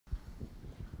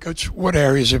Coach, what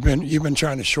areas you've been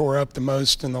trying to shore up the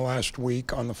most in the last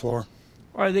week on the floor?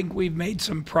 Well, I think we've made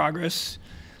some progress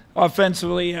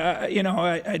offensively.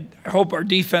 I hope our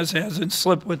defense hasn't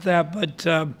slipped with that, but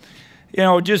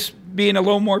just being a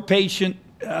little more patient.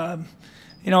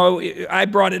 I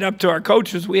brought it up to our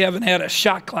coaches. We haven't had a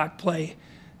shot clock play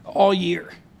all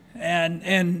year,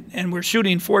 and we're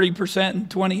shooting 40% and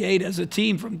 28 as a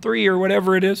team from three or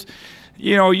whatever it is.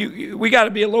 We got to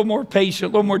be a little more patient,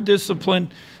 a little more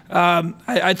disciplined.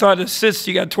 I thought assists,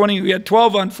 we had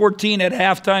 12 on 14 at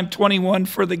halftime, 21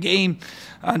 for the game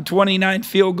on 29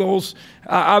 field goals.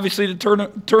 Obviously, the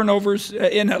turnovers,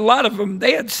 and a lot of them,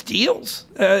 they had steals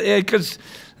because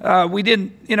we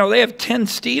didn't, they have 10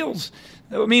 steals.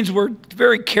 That means we're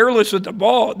very careless with the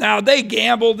ball. Now, they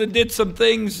gambled and did some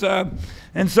things,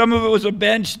 and some of it was a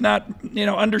bench, not,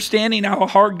 understanding how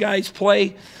hard guys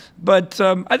play. But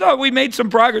I thought we made some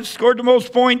progress, scored the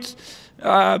most points.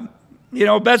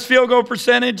 Best field goal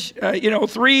percentage.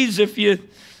 Threes, if you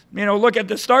look at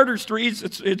the starters' threes,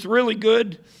 it's really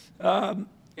good.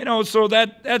 So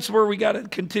that's where we got to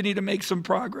continue to make some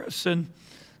progress. And,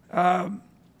 and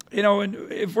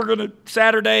if we're going to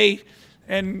Saturday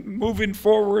and moving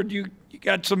forward, you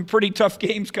got some pretty tough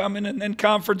games coming, and then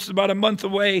conference is about a month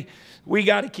away. We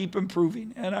got to keep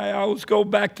improving. And I always go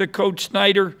back to Coach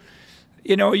Snyder.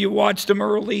 You watched them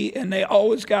early, and they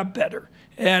always got better.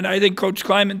 And I think Coach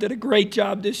Kleiman did a great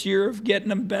job this year of getting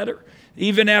them better,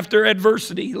 even after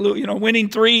adversity. Winning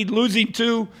 3, losing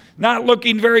 2, not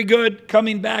looking very good,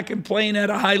 coming back and playing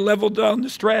at a high level down the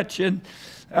stretch. And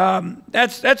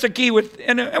that's a key with.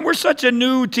 And we're such a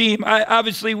new team.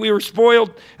 Obviously, we were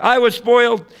spoiled. I was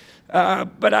spoiled,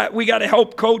 but we got to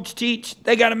help coach teach.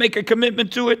 They got to make a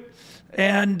commitment to it.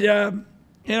 And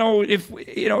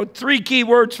three key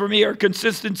words for me are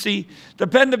consistency,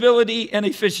 dependability, and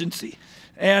efficiency.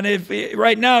 And if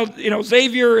right now,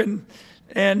 Xavier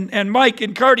and Mike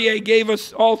and Cartier gave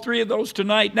us all three of those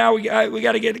tonight. Now we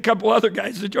got to get a couple other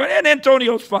guys to join. And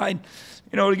Antonio's fine,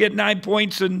 to get 9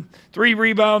 points and 3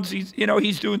 rebounds.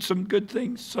 He's doing some good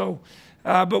things. So,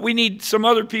 but we need some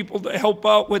other people to help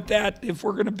out with that if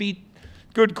we're going to beat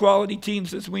good quality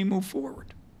teams as we move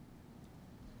forward.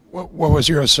 What was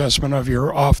your assessment of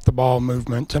your off-the-ball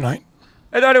movement tonight?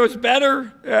 I thought it was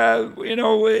better.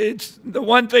 It's the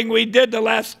one thing we did the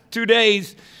last 2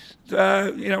 days.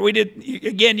 We did,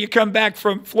 again, you come back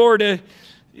from Florida,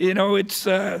 it's,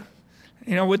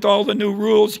 with all the new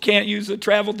rules, you can't use a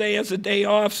travel day as a day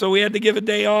off, so we had to give a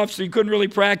day off, so you couldn't really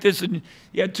practice, and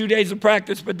you had 2 days of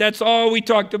practice, but that's all we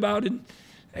talked about,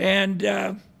 and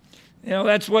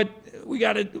that's what we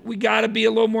got to be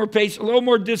a little more patient, a little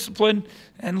more disciplined,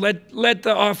 and let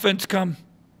the offense come.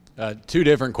 2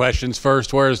 different questions.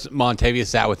 First, where's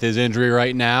Montavious at with his injury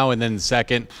right now? And then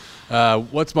second,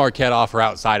 what's Marquette offer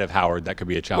outside of Howard that could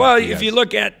be a challenge? Well, if you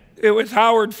look at it was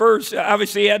Howard first.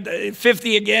 Obviously, he had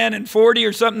 50 again and 40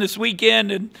 or something this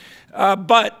weekend, and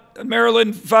but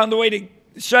Maryland found a way to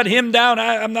shut him down.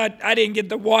 I didn't get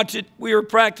to watch it. We were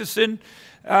practicing.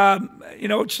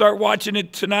 Start watching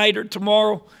it tonight or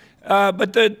tomorrow.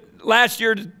 But last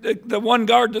year, the one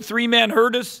guard, the 3-man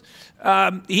hurt us.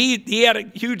 He had a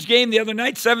huge game the other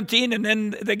night, 17, and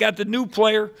then they got the new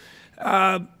player.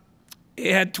 He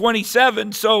had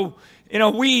 27. So,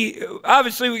 we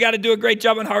got to do a great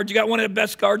job on Howard. You got one of the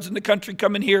best guards in the country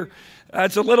coming here.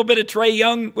 It's a little bit of Trae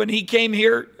Young when he came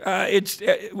here. I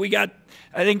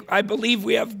believe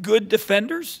we have good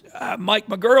defenders. Mike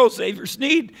McGurl, Xavier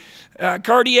Sneed,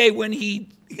 Cartier when he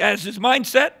has his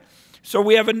mindset. So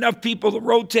we have enough people to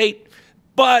rotate.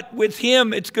 But with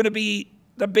him, it's going to be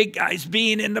the big guys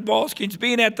being in the ball screens,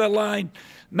 being at the line.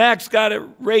 Max got to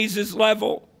raise his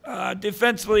level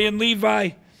defensively, and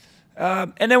Levi.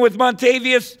 And then with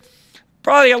Montavious,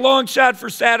 probably a long shot for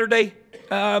Saturday.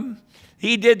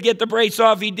 He did get the brace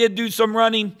off. He did do some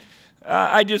running.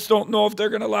 I just don't know if they're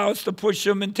going to allow us to push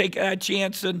him and take that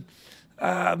chance. And,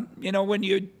 when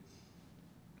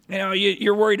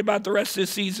you're worried about the rest of the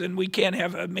season, we can't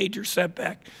have a major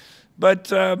setback. But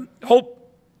hope,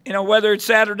 whether it's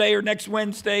Saturday or next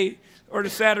Wednesday or the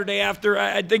Saturday after,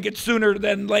 I think it's sooner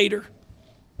than later.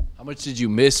 How much did you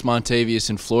miss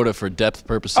Montavious in Florida for depth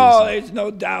purposes? Oh, there's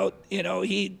no doubt.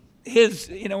 When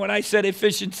I said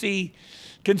efficiency,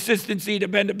 consistency,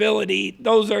 dependability,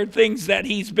 those are things that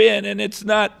he's been, and it's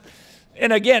not.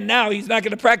 And again, now he's not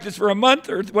going to practice for a month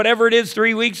or whatever it is,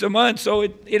 3 weeks, a month. So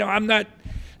I'm not.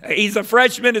 He's a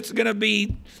freshman. It's going to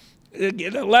be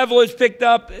the level is picked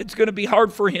up. It's going to be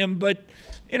hard for him, but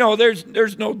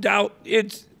there's no doubt.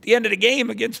 It's the end of the game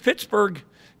against Pittsburgh.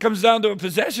 Comes down to a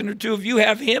possession or two. If you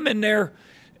have him in there,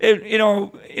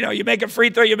 you make a free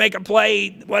throw, you make a play,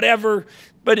 whatever.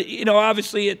 But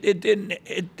obviously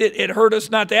it hurt us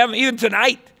not to have him. Even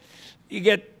tonight, you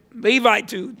get Levi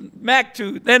 2, Mac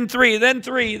 2, then 3,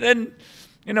 then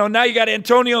now you got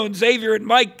Antonio and Xavier and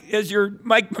Mike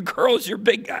McCurl as your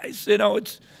big guys.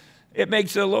 It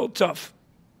makes it a little tough.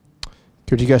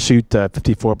 Could you guys shoot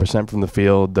 54% from the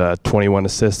field, 21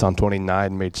 assists on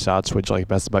 29 made shots? What you like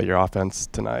best about your offense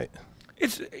tonight?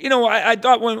 It's I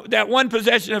thought that one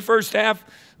possession in the first half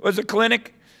was a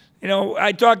clinic.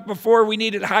 I talked before we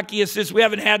needed hockey assists. We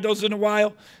haven't had those in a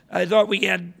while. I thought we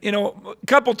had, a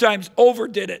couple times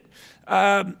overdid it.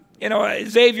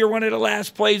 Xavier, one of the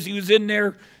last plays, he was in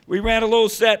there. We ran a little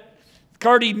set.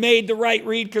 Cardi made the right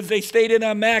read because they stayed in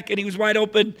on Mac, and he was wide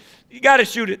open. You got to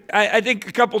shoot it. I think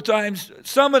a couple times,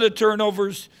 some of the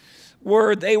turnovers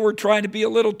they were trying to be a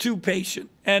little too patient.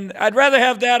 And I'd rather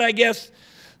have that, I guess,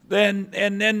 than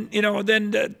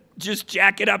to just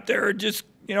jack it up there or just,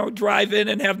 drive in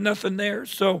and have nothing there.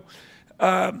 So,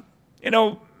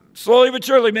 slowly but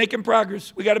surely making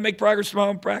progress. We got to make progress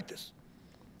tomorrow in practice.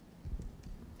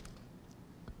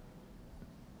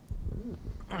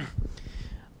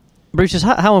 Bruce, just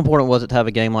how important was it to have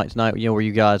a game like tonight, where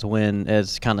you guys win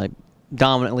as kind of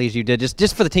dominantly as you did,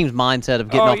 just for the team's mindset of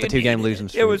getting off the two-game losing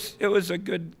streak? It was a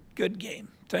good game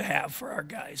to have for our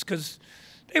guys because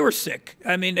they were sick.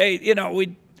 I mean,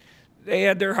 they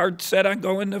had their heart set on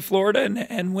going to Florida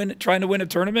and trying to win a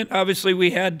tournament. Obviously,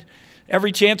 we had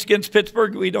every chance against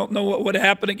Pittsburgh. We don't know what would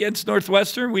happen against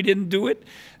Northwestern. We didn't do it.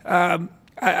 I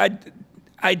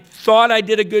thought I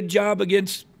did a good job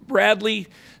against Bradley,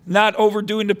 not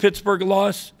overdoing the Pittsburgh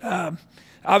loss.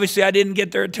 Obviously, I didn't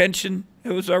get their attention.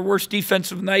 It was our worst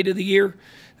defensive night of the year.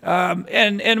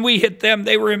 And we hit them.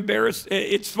 They were embarrassed.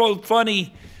 It's so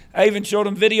funny. I even showed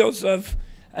them videos of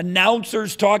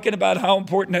announcers talking about how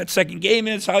important that second game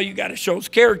is, how you got to show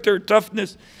character,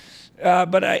 toughness.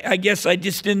 But I guess I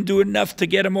just didn't do enough to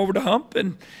get them over the hump.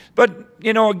 But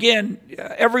again,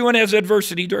 everyone has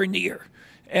adversity during the year.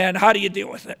 And how do you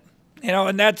deal with it?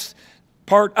 And that's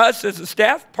part us as a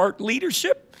staff, part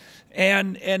leadership,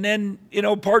 and then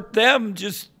part them.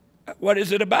 Just what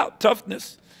is it about?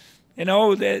 Toughness. Do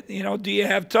you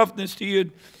have toughness? Do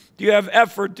you have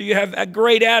effort? Do you have a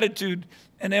great attitude?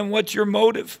 And then what's your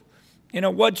motive?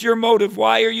 What's your motive?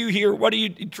 Why are you here? What are you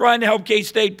trying to help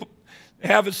K-State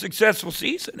have a successful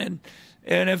season?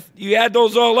 And if you add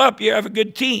those all up, you have a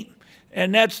good team.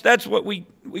 And that's what we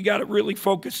got to really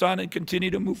focus on and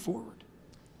continue to move forward.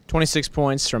 26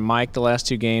 points from Mike the last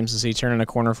two games. Is he turning a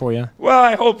corner for you? Well,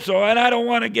 I hope so. And I don't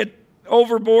want to get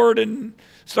overboard and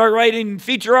start writing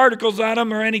feature articles on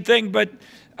him or anything, but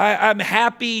I'm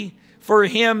happy for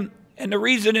him. And the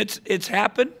reason it's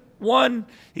happened, one,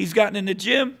 he's gotten in the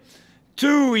gym.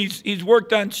 Two, he's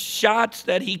worked on shots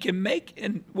that he can make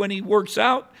and when he works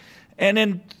out. And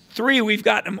then three, we've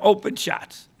gotten him open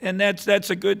shots. And that's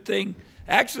a good thing.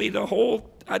 Actually,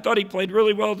 I thought he played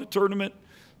really well at the tournament.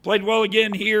 Played well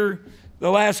again here the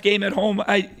last game at home.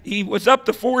 He was up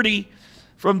to 40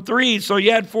 from three, so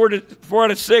you had 4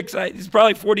 out of 6. He's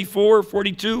probably 44,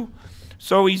 42.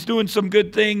 So he's doing some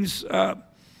good things.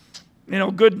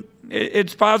 Good.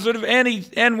 It's positive, and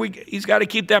he's got to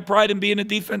keep that pride in being a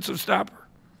defensive stopper.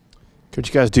 Could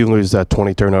you guys do lose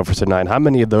 20 turnovers tonight? How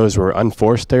many of those were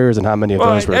unforced errors, and how many of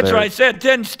those were there? That's what I said.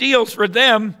 10 steals for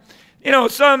them.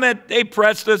 Some that they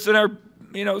pressed us, and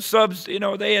our subs.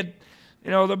 They had.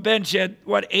 The bench had,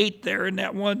 8 there in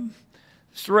that one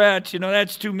stretch.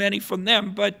 That's too many from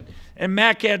them. And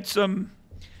Mac had some,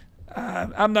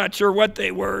 I'm not sure what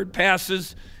they were,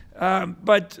 passes.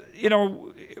 But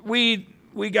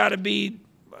we got to be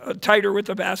tighter with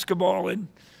the basketball. And,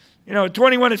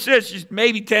 21 assists, just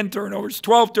maybe 10 turnovers,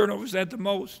 12 turnovers at the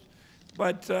most.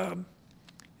 But,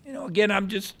 again, I'm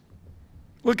just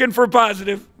looking for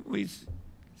positive. We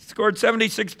scored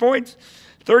 76 points,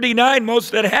 39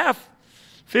 most at half.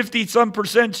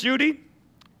 50-some% shooting,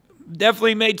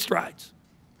 definitely made strides.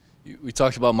 We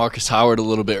talked about Marcus Howard a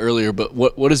little bit earlier, but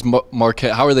what is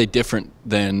Marquette? How are they different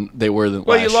than they were last year?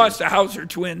 Well, you lost the Hauser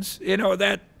twins.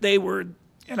 That they were,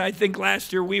 and I think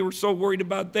last year we were so worried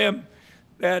about them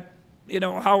that,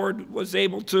 Howard was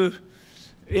able to,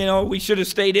 we should have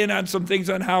stayed in on some things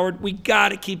on Howard. We got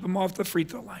to keep him off the free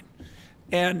throw line.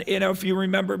 And, if you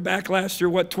remember back last year,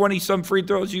 20-some free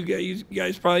throws, you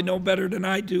guys probably know better than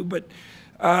I do, but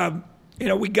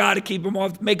we got to keep him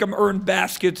off, make him earn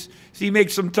baskets. If he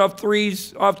makes some tough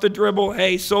threes off the dribble,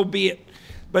 hey, so be it.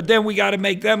 But then we got to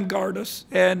make them guard us.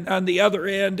 And on the other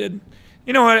end, and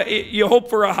you hope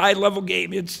for a high-level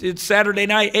game. It's Saturday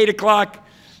night, 8 o'clock.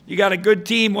 You got a good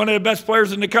team, one of the best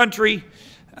players in the country.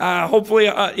 Hopefully,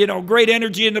 great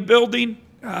energy in the building.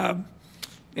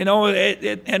 You know,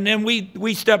 and then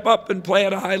we step up and play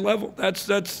at a high level.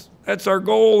 That's our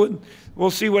goal, and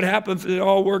we'll see what happens if it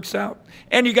all works out.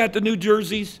 And you got the new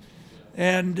jerseys,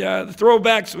 and the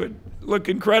throwbacks would look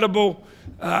incredible,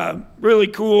 really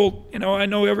cool. You know, I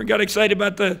know everyone got excited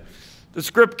about the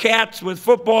script cats with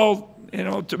football. You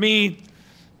know, to me,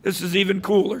 this is even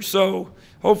cooler. So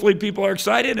hopefully people are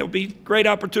excited. It'll be a great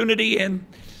opportunity, and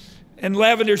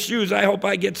lavender shoes, I hope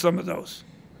I get some of those.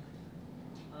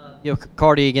 You know,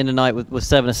 Cardi again tonight with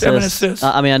 7 assists. 7 assists.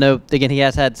 I mean, I know again he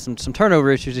has had some turnover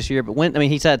issues this year, but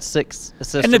he's had 6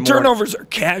 assists. And the or more. turnovers are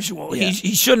casual. Yeah.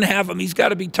 He shouldn't have them. He's got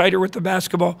to be tighter with the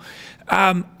basketball.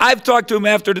 I've talked to him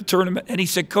after the tournament, and he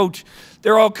said, "Coach,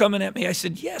 they're all coming at me." I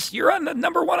said, "Yes, you're on the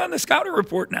 #1 on the scouting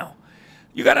report now.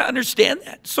 You got to understand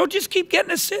that. So just keep getting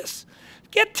assists.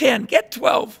 Get 10, get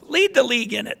 12, lead the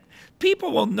league in it.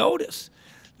 People will notice."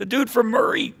 The dude from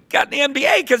Murray got in the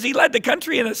NBA because he led the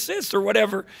country in assists or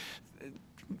whatever.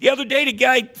 The other day, the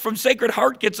guy from Sacred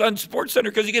Heart gets on SportsCenter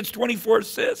because he gets 24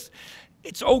 assists.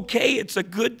 It's okay. It's a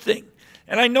good thing.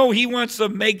 And I know he wants to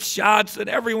make shots, and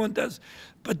everyone does.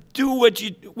 But do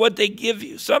what they give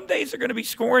you. Some days they're going to be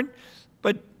scoring,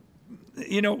 but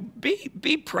you know,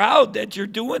 be proud that you're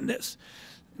doing this.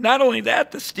 Not only that,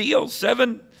 the steals,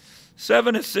 seven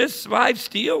assists, 5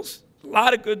 steals. A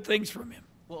lot of good things from him.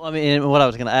 Well, I mean, what I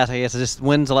was going to ask, I guess, is just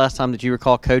when's the last time that you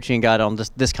recall coaching a guy on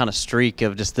just this kind of streak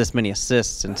of just this many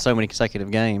assists in so many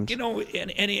consecutive games? You know,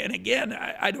 and again,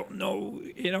 I don't know.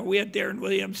 You know, we had Darren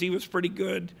Williams. He was pretty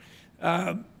good.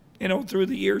 You know, through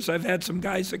the years, I've had some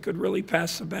guys that could really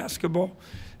pass the basketball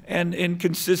and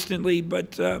consistently.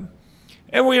 But,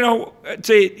 and we,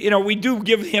 we do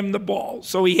give him the ball.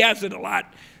 So he has it a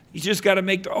lot. He's just got to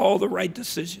make all the right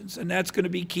decisions, and that's going to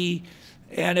be key.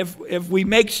 And if we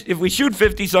shoot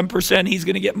 50-some%, he's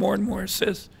going to get more and more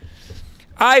assists.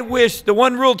 I wish the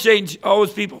one rule change,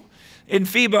 always people, in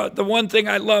FIBA, the one thing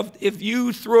I loved, if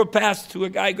you threw a pass to a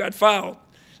guy who got fouled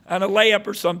on a layup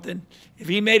or something, if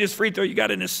he made his free throw, you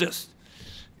got an assist.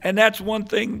 And that's one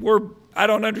thing I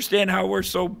don't understand how we're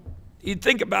so, you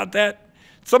think about that.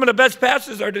 Some of the best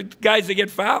passes are the guys that get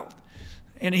fouled.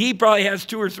 And he probably has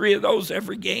 2 or 3 of those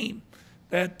every game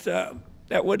that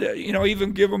would,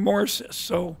 even give him more assists.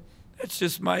 So that's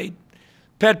just my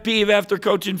pet peeve after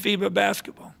coaching FIBA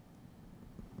basketball.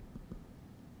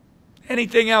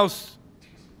 Anything else?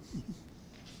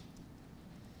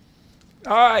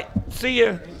 All right. See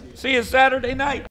you Saturday night.